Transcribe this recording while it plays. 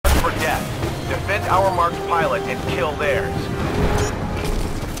death. Defend our marked pilot and kill theirs.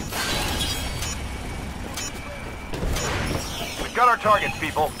 We've got our targets,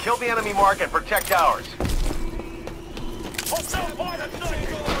 people. Kill the enemy mark and protect ours.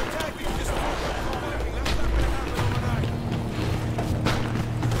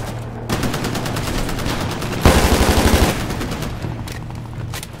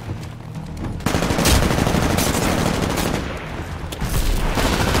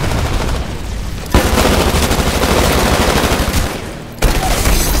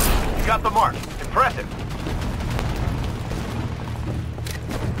 Got the mark. Impressive.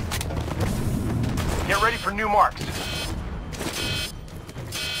 Get ready for new marks.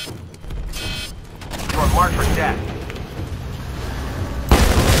 You're marked for death.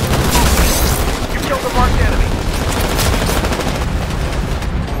 You killed the marked enemy.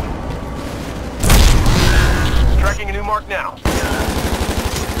 Tracking a new mark now.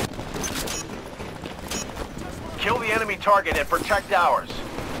 Kill the enemy target and protect ours.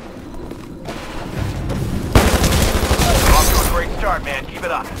 Great start, man. Keep it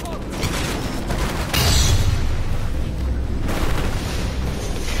up.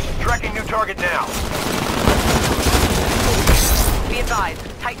 Tracking new target now. Be advised.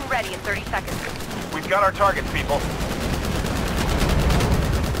 Titan ready in 30 seconds. We've got our targets, people.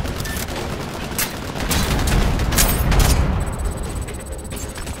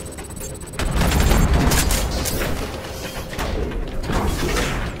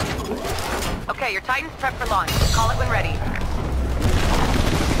 Okay, your Titan's prepped for launch. Call it when ready.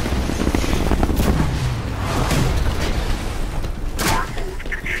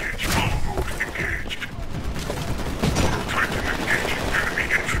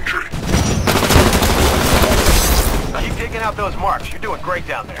 Out those marks. You're doing great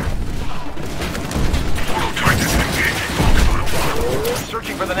down there.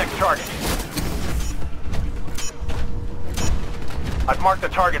 Searching for the next target. I've marked the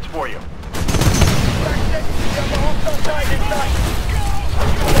targets for you.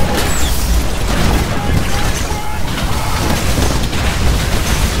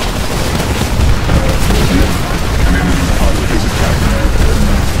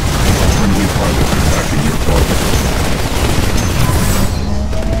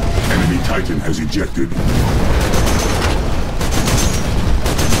 Titan has ejected.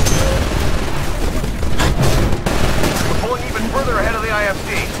 We're pulling even further ahead of the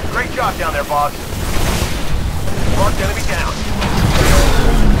IFC. Great job down there, boss. Marked enemy down.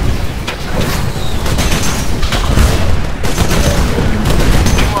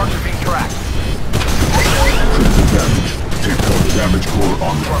 New marks are being tracked. Critical damage. Take out the damage core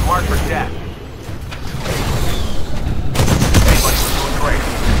on. We're marked for death. Hey, buddy, we're doing great.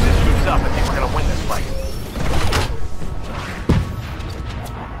 Up. I think we're gonna win this fight.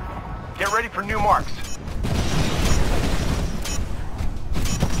 Get ready for new marks.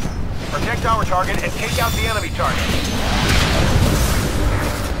 Protect our target and take out the enemy target.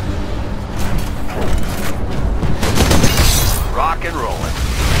 Rock and rolling.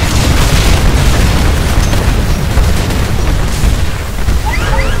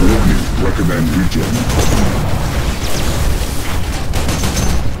 Warning, recommend regen.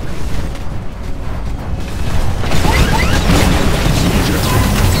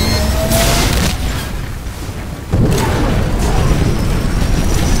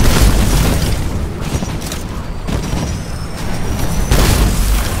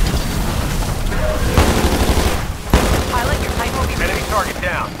 Target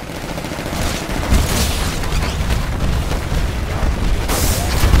down.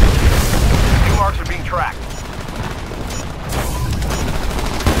 New marks are being tracked.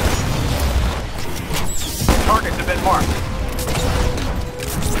 Targets have been marked.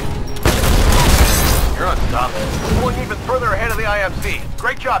 You're unstoppable. Pulling even further ahead of the IMC.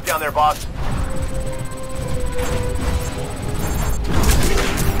 Great job down there, boss.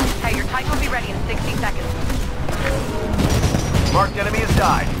 Hey, your Titan will be ready in 60 seconds. Marked enemy has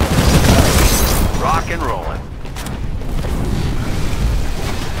died. Rock and rolling.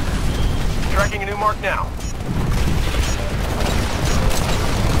 Tracking a new mark now.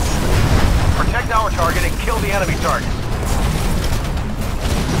 Protect our target and kill the enemy target.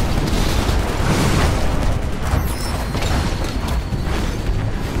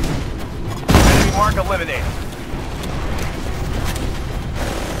 Enemy mark eliminated.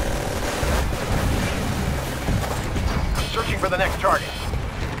 Searching for the next target.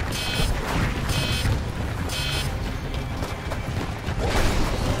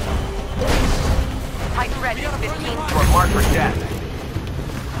 Titan ready, 15. We're marked for death.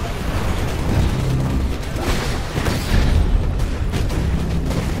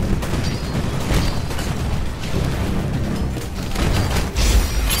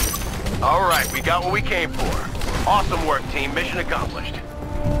 All right, we got what we came for. Awesome work, team. Mission accomplished.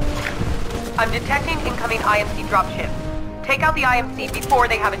 I'm detecting incoming IMC dropship. Take out the IMC before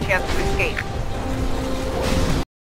they have a chance to escape.